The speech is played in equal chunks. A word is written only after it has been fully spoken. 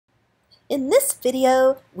In this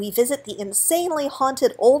video, we visit the insanely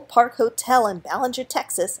haunted Olde Park Hotel in Ballinger,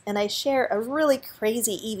 Texas, and I share a really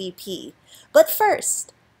crazy EVP. But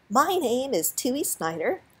first, my name is Tui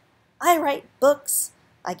Snider. I write books,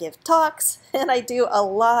 I give talks, and I do a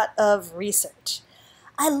lot of research.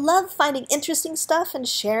 I love finding interesting stuff and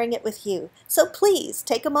sharing it with you, so please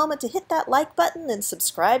take a moment to hit that like button and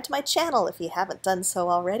subscribe to my channel if you haven't done so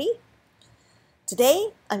already. Today,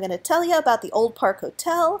 I'm going to tell you about the Olde Park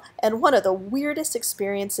Hotel and one of the weirdest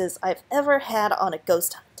experiences I've ever had on a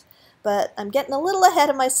ghost hunt. But I'm getting a little ahead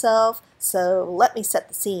of myself, so let me set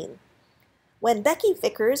the scene. When Becky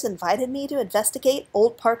Vickers invited me to investigate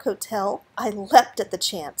Olde Park Hotel, I leapt at the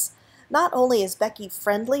chance. Not only is Becky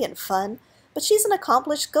friendly and fun, but she's an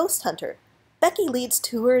accomplished ghost hunter. Becky leads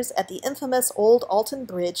tours at the infamous Old Alton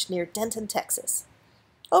Bridge near Denton, Texas.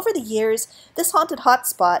 Over the years, this haunted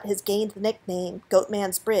hotspot has gained the nickname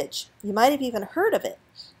Goatman's Bridge. You might have even heard of it.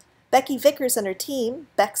 Becky Vickers and her team,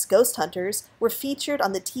 Beck's Ghost Hunters, were featured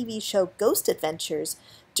on the TV show Ghost Adventures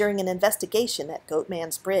during an investigation at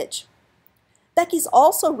Goatman's Bridge. Becky's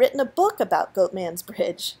also written a book about Goatman's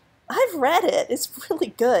Bridge. I've read it. It's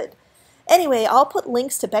really good. Anyway, I'll put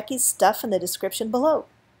links to Becky's stuff in the description below.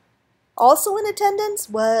 Also in attendance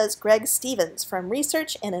was Greg Stevens from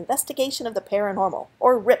Research and Investigation of the Paranormal,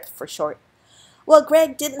 or RIP for short. While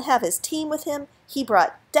Greg didn't have his team with him, he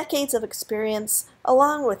brought decades of experience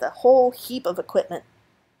along with a whole heap of equipment.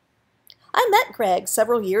 I met Greg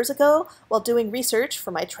several years ago while doing research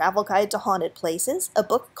for my travel guide to haunted places, a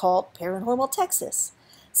book called Paranormal Texas.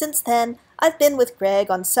 Since then, I've been with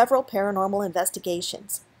Greg on several paranormal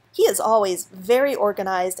investigations. He is always very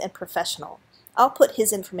organized and professional. I'll put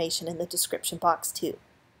his information in the description box too.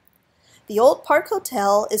 The Olde Park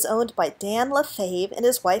Hotel is owned by Dan LaFave and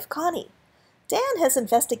his wife Connie. Dan has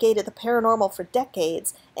investigated the paranormal for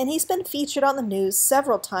decades, and he's been featured on the news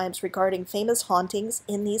several times regarding famous hauntings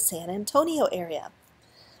in the San Antonio area.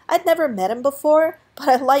 I'd never met him before, but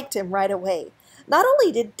I liked him right away. Not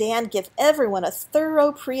only did Dan give everyone a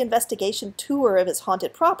thorough pre-investigation tour of his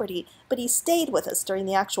haunted property, but he stayed with us during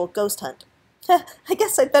the actual ghost hunt. I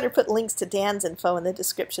guess I'd better put links to Dan's info in the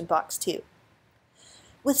description box too.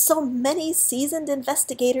 With so many seasoned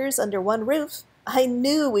investigators under one roof, I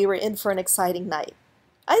knew we were in for an exciting night.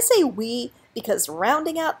 I say we because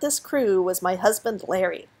rounding out this crew was my husband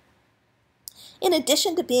Larry. In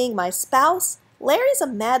addition to being my spouse, Larry's a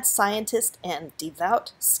mad scientist and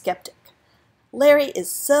devout skeptic. Larry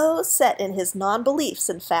is so set in his non-beliefs,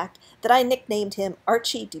 in fact, that I nicknamed him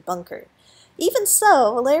Archie Debunker. Even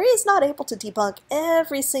so, Larry is not able to debunk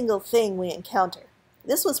every single thing we encounter.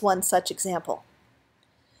 This was one such example.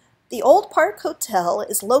 The Olde Park Hotel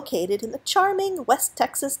is located in the charming West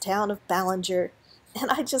Texas town of Ballinger,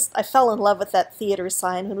 and I fell in love with that theater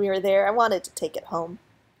sign when we were there. I wanted to take it home.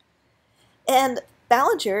 And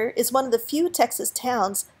Ballinger is one of the few Texas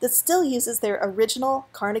towns that still uses their original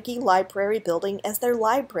Carnegie Library building as their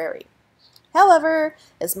library. However,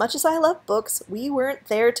 as much as I love books, we weren't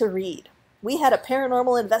there to read. We had a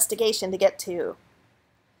paranormal investigation to get to.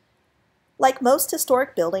 Like most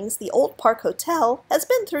historic buildings, the Olde Park Hotel has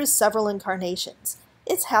been through several incarnations.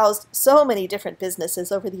 It's housed so many different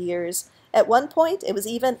businesses over the years. At one point, it was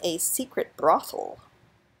even a secret brothel.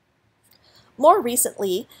 More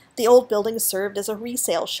recently, the old building served as a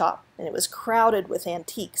resale shop, and it was crowded with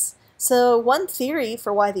antiques. So one theory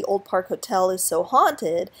for why the Olde Park Hotel is so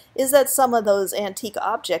haunted is that some of those antique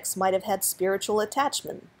objects might have had spiritual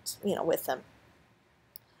attachments, with them.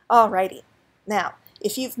 Alrighty. Now,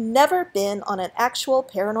 if you've never been on an actual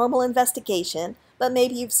paranormal investigation, but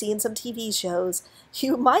maybe you've seen some TV shows,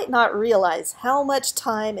 you might not realize how much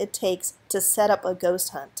time it takes to set up a ghost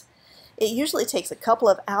hunt. It usually takes a couple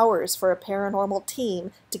of hours for a paranormal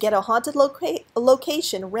team to get a haunted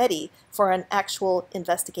location ready for an actual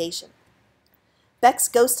investigation. Beck's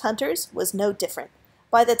Ghost Hunters was no different.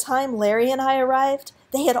 By the time Larry and I arrived,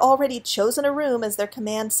 they had already chosen a room as their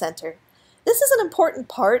command center. This is an important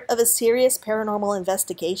part of a serious paranormal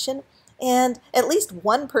investigation, and at least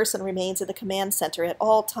one person remains at the command center at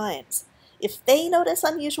all times. If they notice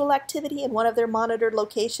unusual activity in one of their monitored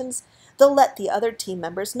locations, they'll let the other team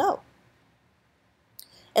members know.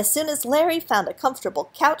 As soon as Larry found a comfortable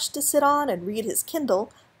couch to sit on and read his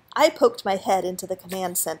Kindle, I poked my head into the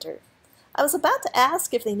command center. I was about to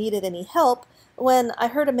ask if they needed any help when I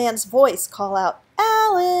heard a man's voice call out,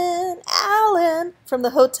 "Alan! Alan!" from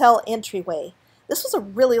the hotel entryway. This was a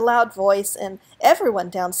really loud voice, and everyone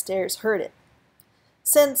downstairs heard it.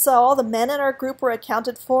 Since all the men in our group were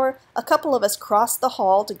accounted for, a couple of us crossed the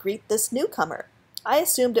hall to greet this newcomer. I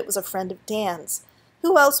assumed it was a friend of Dan's.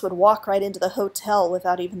 Who else would walk right into the hotel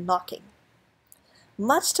without even knocking?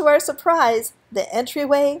 Much to our surprise, the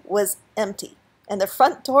entryway was empty, and the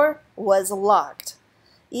front door was locked.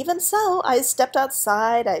 Even so, I stepped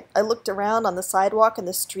outside, I looked around on the sidewalk and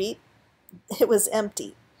the street. It was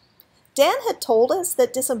empty. Dan had told us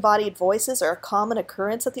that disembodied voices are a common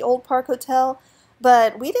occurrence at the Olde Park Hotel,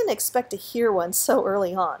 but we didn't expect to hear one so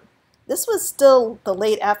early on. This was still the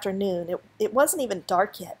late afternoon. It wasn't even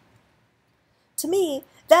dark yet. To me,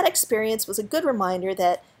 that experience was a good reminder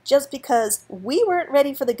that just because we weren't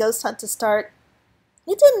ready for the ghost hunt to start,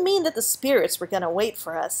 it didn't mean that the spirits were going to wait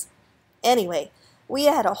for us. Anyway, we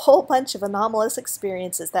had a whole bunch of anomalous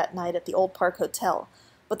experiences that night at the Olde Park Hotel,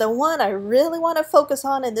 but the one I really want to focus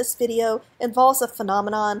on in this video involves a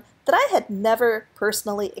phenomenon that I had never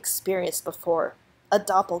personally experienced before, a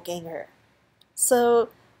doppelganger. So,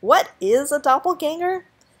 what is a doppelganger?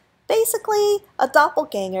 Basically, a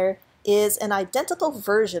doppelganger is an identical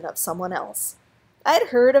version of someone else. I'd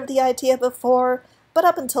heard of the idea before, but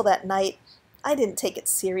up until that night, I didn't take it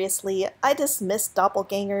seriously. I dismissed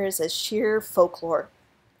doppelgangers as sheer folklore.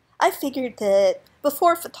 I figured that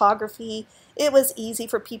before photography, it was easy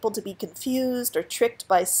for people to be confused or tricked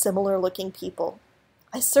by similar-looking people.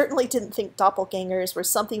 I certainly didn't think doppelgangers were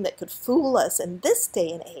something that could fool us in this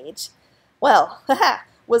day and age. Well, haha,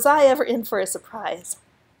 was I ever in for a surprise.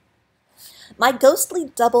 My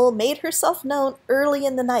ghostly double made herself known early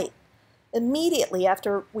in the night. Immediately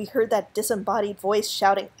after we heard that disembodied voice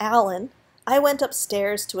shouting, "Alan," I went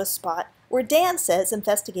upstairs to a spot where Dan says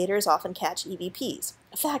investigators often catch EVPs.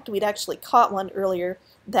 In fact, we'd actually caught one earlier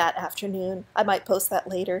that afternoon. I might post that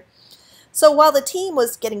later. So while the team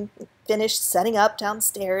was getting finished setting up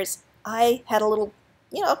downstairs, I had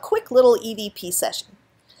a quick little EVP session.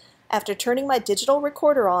 After turning my digital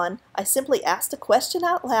recorder on, I simply asked a question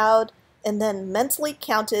out loud and then mentally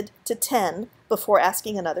counted to 10 before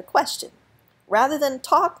asking another question. Rather than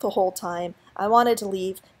talk the whole time, I wanted to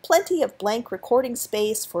leave plenty of blank recording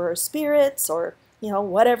space for spirits or,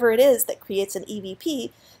 whatever it is that creates an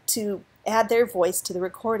EVP to add their voice to the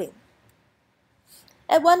recording.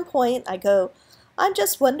 At one point, I go, "I'm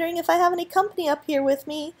just wondering if I have any company up here with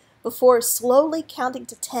me," before slowly counting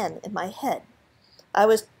to 10 in my head. I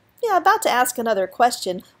was about to ask another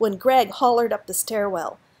question when Greg hollered up the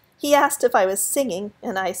stairwell. He asked if I was singing,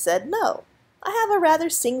 and I said no. I have a rather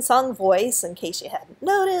sing-song voice, in case you hadn't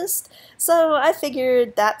noticed, so I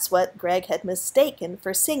figured that's what Greg had mistaken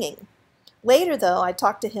for singing. Later, though, I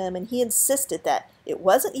talked to him, and he insisted that it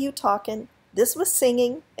wasn't you talking, this was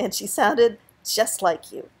singing, and she sounded just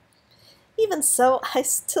like you. Even so, I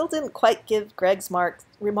still didn't quite give Greg's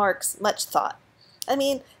remarks much thought. I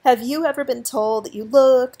mean, have you ever been told that you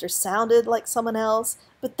looked or sounded like someone else,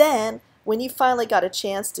 but then, when you finally got a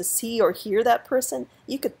chance to see or hear that person,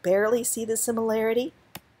 you could barely see the similarity?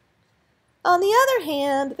 On the other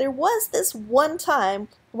hand, there was this one time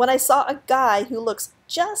when I saw a guy who looks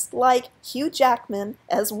just like Hugh Jackman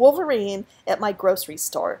as Wolverine at my grocery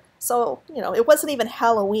store. So, it wasn't even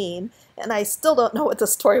Halloween, and I still don't know what the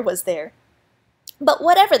story was there. But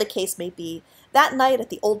whatever the case may be, that night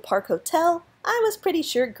at the Olde Park Hotel, I was pretty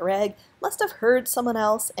sure Greg must have heard someone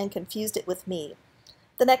else and confused it with me.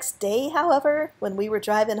 The next day, however, when we were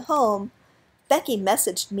driving home, Becky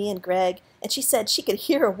messaged me and Greg, and she said she could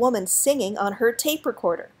hear a woman singing on her tape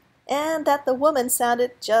recorder, and that the woman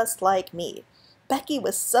sounded just like me. Becky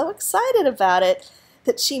was so excited about it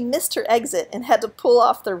that she missed her exit and had to pull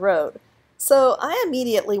off the road. So I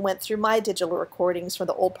immediately went through my digital recordings from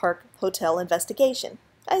the Olde Park Hotel investigation.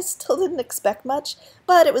 I still didn't expect much,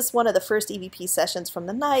 but it was one of the first EVP sessions from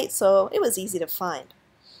the night, so it was easy to find.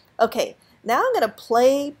 Okay, now I'm going to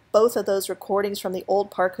play both of those recordings from the Olde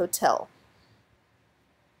Park Hotel.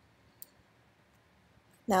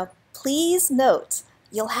 Now, please note,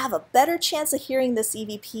 you'll have a better chance of hearing this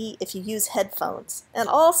EVP if you use headphones. And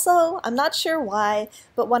also, I'm not sure why,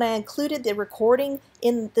 but when I included the recording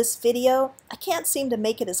in this video, I can't seem to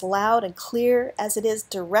make it as loud and clear as it is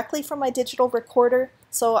directly from my digital recorder,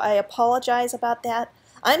 so I apologize about that.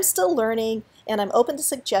 I'm still learning, and I'm open to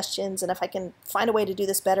suggestions, and if I can find a way to do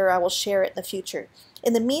this better, I will share it in the future.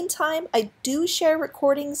 In the meantime, I do share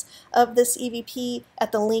recordings of this EVP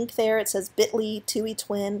at the link there. It says bit.ly Tui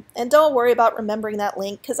Twin, and don't worry about remembering that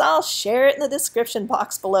link because I'll share it in the description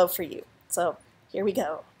box below for you. So here we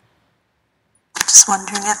go. Just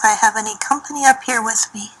wondering if I have any company up here with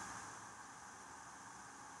me.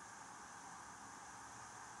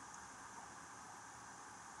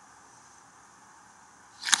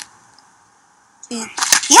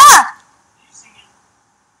 Yeah!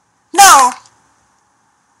 No!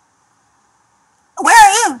 Where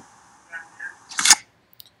are you?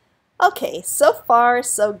 Okay, so far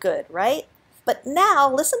so good, right? But now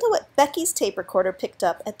listen to what Becky's tape recorder picked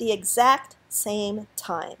up at the exact same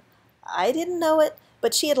time. I didn't know it,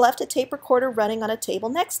 but she had left a tape recorder running on a table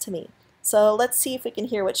next to me. So let's see if we can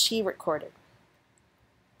hear what she recorded.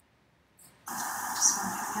 Just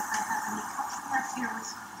wondering if I have any company up here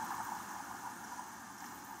with me.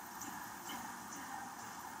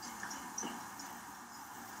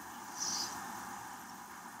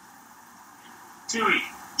 Tui,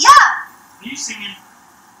 Yeah! are you singing?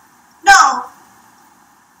 No!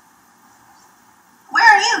 Where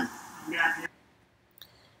are you? I'm down here.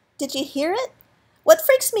 Did you hear it? What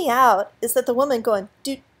freaks me out is that the woman going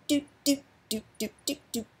doot doot doot doot doot doot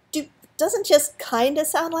doot doot doesn't just kinda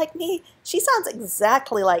sound like me. She sounds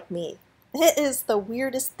exactly like me. It is the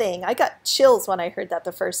weirdest thing. I got chills when I heard that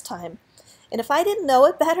the first time. And if I didn't know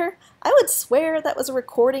it better, I would swear that was a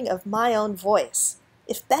recording of my own voice.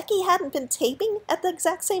 If Becky hadn't been taping at the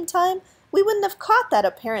exact same time, we wouldn't have caught that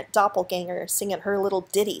apparent doppelganger singing her little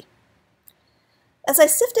ditty. As I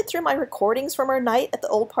sifted through my recordings from our night at the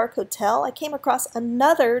Olde Park Hotel, I came across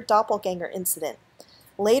another doppelganger incident.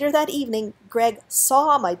 Later that evening, Greg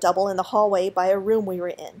saw my double in the hallway by a room we were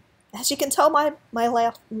in. As you can tell my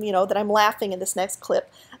laugh, that I'm laughing in this next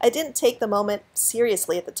clip, I didn't take the moment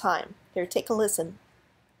seriously at the time. Here, take a listen.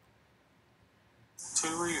 Tui,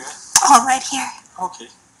 where are you at? Oh, right here. Okay.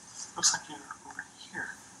 Looks like you're over here.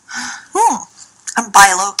 I'm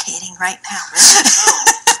bilocating right now.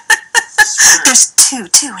 Sure. There's two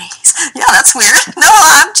Tuis. Yeah, that's weird. No,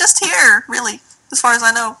 I'm just here, really, as far as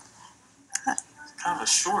I know. Kind of a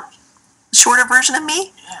Shorter version of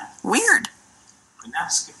me? yeah. Weird. But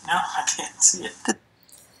now I can't see it.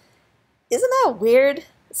 Isn't that weird?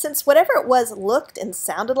 Since whatever it was looked and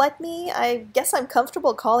sounded like me, I guess I'm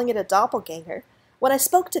comfortable calling it a doppelganger. When I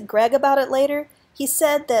spoke to Greg about it later, he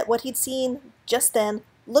said that what he'd seen just then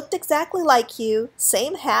looked exactly like you,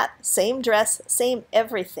 same hat, same dress, same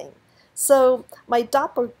everything. So my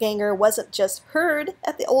doppelganger wasn't just heard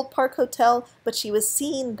at the Olde Park Hotel, but she was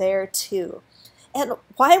seen there too. And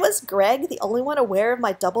why was Greg the only one aware of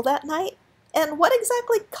my double that night? And what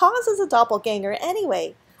exactly causes a doppelganger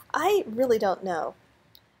anyway? I really don't know.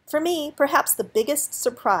 For me, perhaps the biggest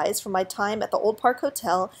surprise from my time at the Olde Park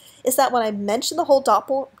Hotel is that when I mentioned the whole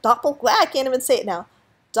I can't even say it now,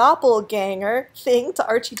 doppelganger thing to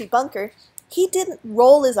Archie Debunker, he didn't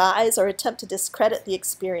roll his eyes or attempt to discredit the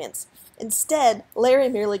experience. Instead, Larry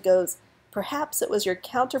merely goes, "Perhaps it was your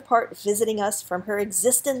counterpart visiting us from her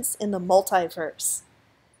existence in the multiverse."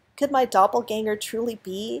 Could my doppelganger truly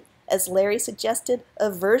be, as Larry suggested,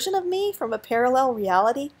 a version of me from a parallel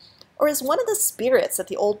reality? Or is one of the spirits at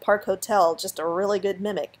the Olde Park Hotel just a really good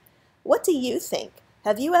mimic? What do you think?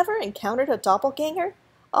 Have you ever encountered a doppelganger?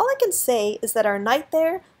 All I can say is that our night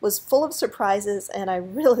there was full of surprises, and I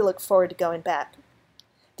really look forward to going back.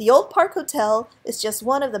 The Olde Park Hotel is just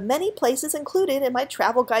one of the many places included in my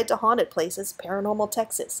travel guide to haunted places, Paranormal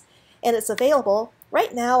Texas, and it's available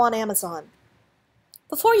right now on Amazon.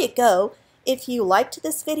 Before you go, if you liked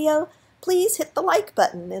this video, please hit the like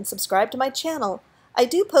button and subscribe to my channel. I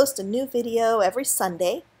do post a new video every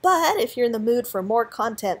Sunday, but if you're in the mood for more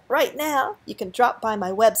content right now, you can drop by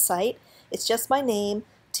my website. It's just my name,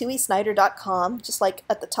 tuisnider.com, just like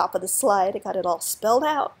at the top of the slide. I got it all spelled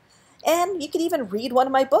out. And you can even read one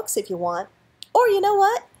of my books if you want. Or you know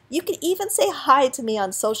what? You can even say hi to me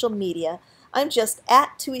on social media. I'm just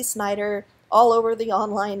at Tui Snider all over the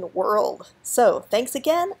online world. So thanks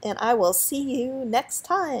again, and I will see you next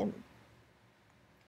time.